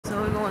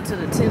going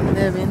to the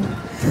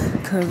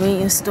 10-11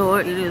 convenience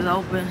store. It is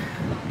open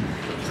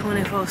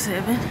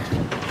 24/7.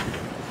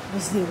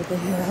 Let's see what they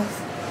have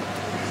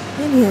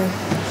in here.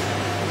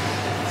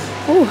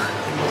 Ooh,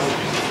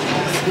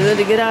 it's good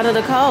to get out of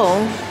the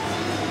cold.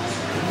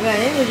 You got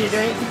energy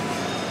drink.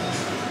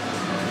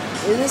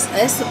 Is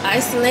this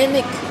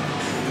Icelandic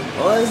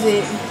or is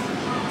it?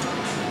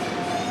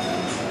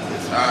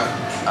 It's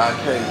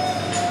IK.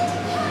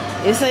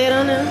 You say it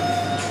on there?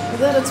 Is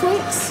that a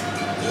Twix?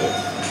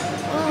 Yeah.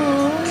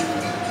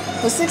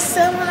 For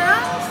 $6-7.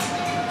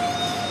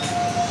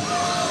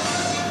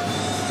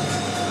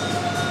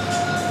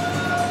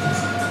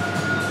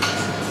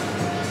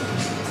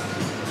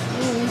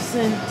 Let's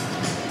see.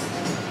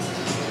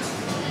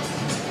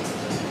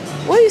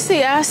 What do you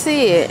see? I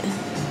see it.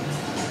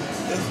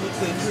 That's what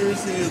the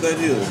currency is. That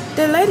is.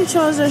 The lady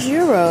charged us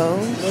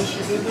euros. No, she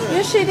did not.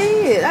 Yes, she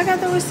did. I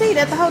got the receipt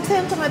at the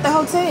hotel. I'm at the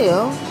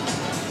hotel.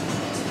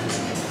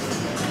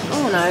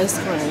 Oh, an ice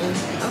cream.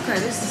 Okay,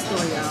 this is the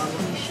store, y'all.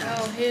 Let me show.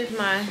 Oh, here's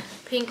my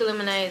pink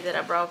lemonade that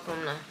I brought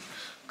from the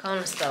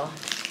corner store.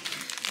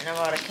 And I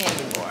brought a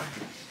candy bar.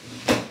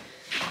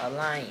 A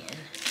lion.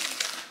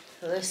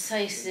 So let's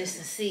taste this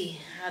and see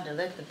how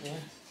delectable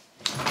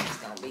it's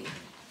gonna be.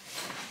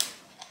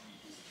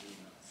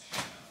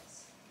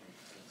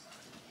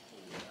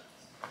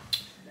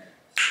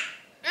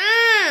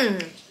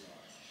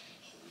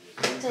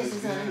 Taste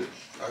this, honey.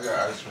 I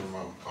got ice cream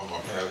on my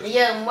palate.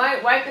 Yeah,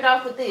 wipe it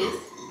off with this.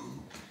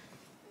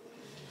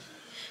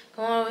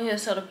 Come on over here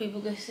so the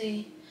people can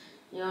see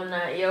your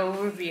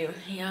review.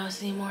 Y'all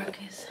see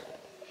Marcus?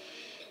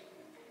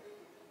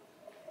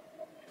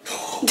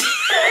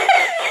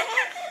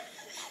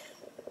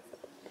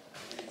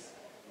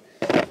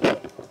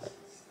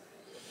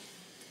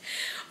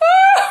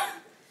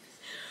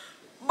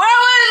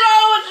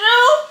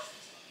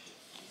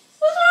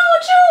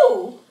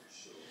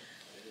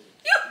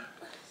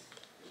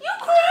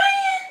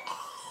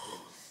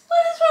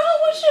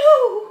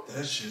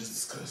 That shit is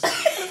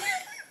disgusting.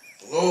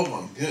 Oh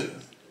my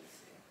goodness.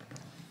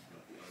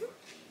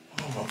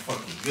 Oh my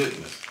fucking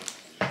goodness.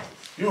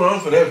 You wrong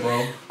for that, bro.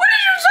 What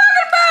are you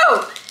talking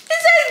about? It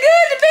tastes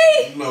good to me.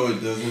 No, it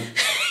doesn't.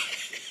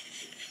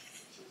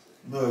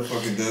 No, it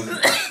fucking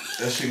doesn't.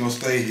 That shit gonna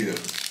stay here.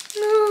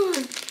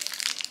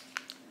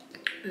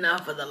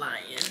 Not for the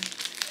lion.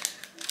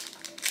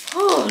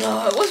 Oh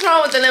Lord, what's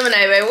wrong with the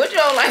lemonade, baby? What you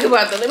don't like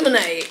about the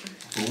lemonade?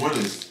 For one,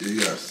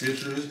 it got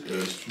citrus,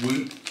 it's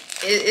sweet.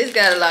 It's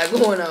got a lot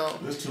going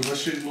on. There's too much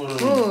shit going on.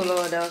 Oh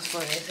Lord, that was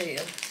funny as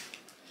hell.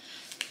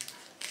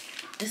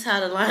 This how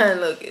the lion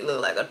look. It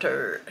look like a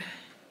turd.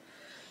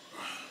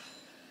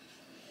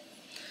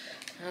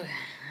 Okay,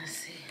 let's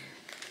see.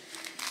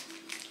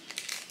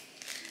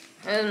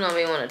 I don't know if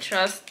you want to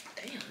trust.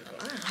 Damn, the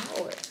lion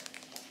hard.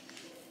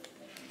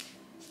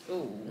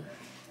 Ooh.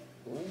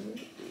 Ooh.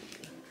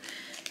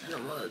 I know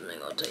my husband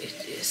ain't gonna taste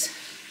this.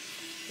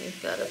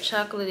 It's got a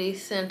chocolatey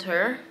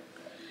center.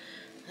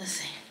 Let's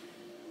see.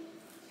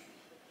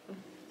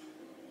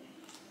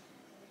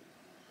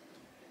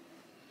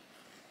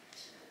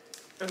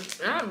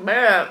 It's not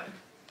bad.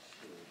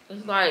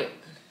 It's like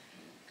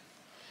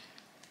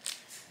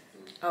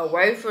a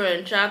wafer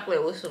and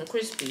chocolate with some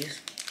Crispies.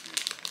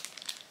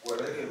 Well,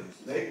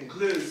 they can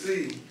clearly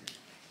see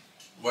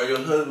why your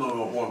husband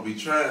don't want to be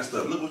trying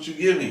stuff. Look what you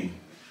give me.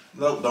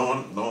 Nope,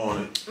 don't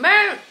want it.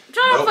 Man,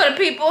 try Nope. it for the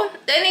people.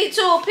 They need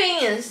two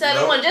opinions instead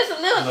of Nope. one. Just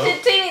a little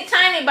Nope. teeny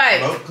tiny bite.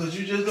 No, because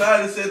you just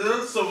lied and said the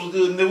other stuff was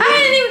good. And it I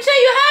didn't even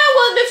tell you how it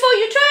was before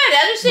you tried it.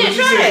 I just said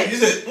try it. You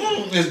said,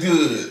 it's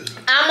good.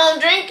 I'm gonna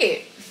drink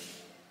it.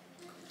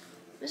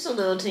 It's a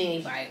little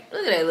teeny bite.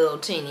 Look at that little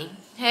teeny.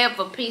 Half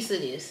a piece of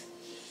this.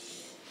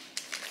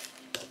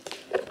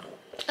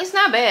 It's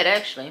not bad,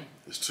 actually.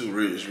 It's too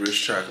rich. It's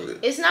rich chocolate.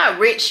 It's not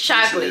rich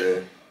chocolate.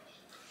 Yeah.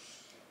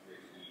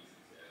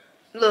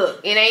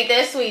 Look, it ain't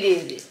that sweet,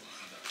 is it?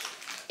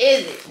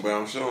 Is it? But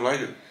I'm sure I like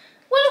it.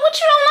 What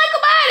you don't like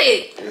about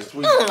it? It's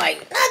sweet. I don't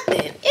like nothing.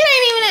 It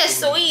ain't even that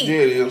sweet.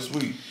 Yeah, it is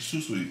sweet. It's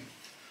too sweet.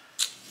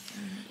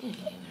 It ain't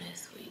even that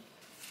sweet.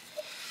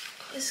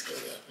 It's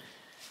good.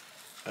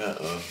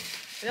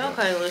 Y'all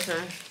can't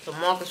listen to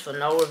Marcus for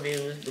no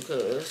reviews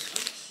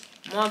because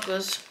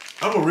Marcus.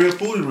 I'm a real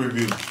foodie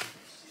review.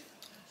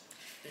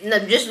 No,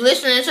 just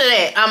listening to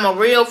that, I'm a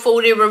real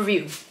foodie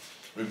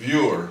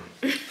Reviewer.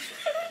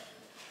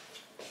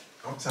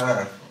 I'm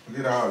tired.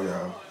 Forget all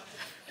y'all.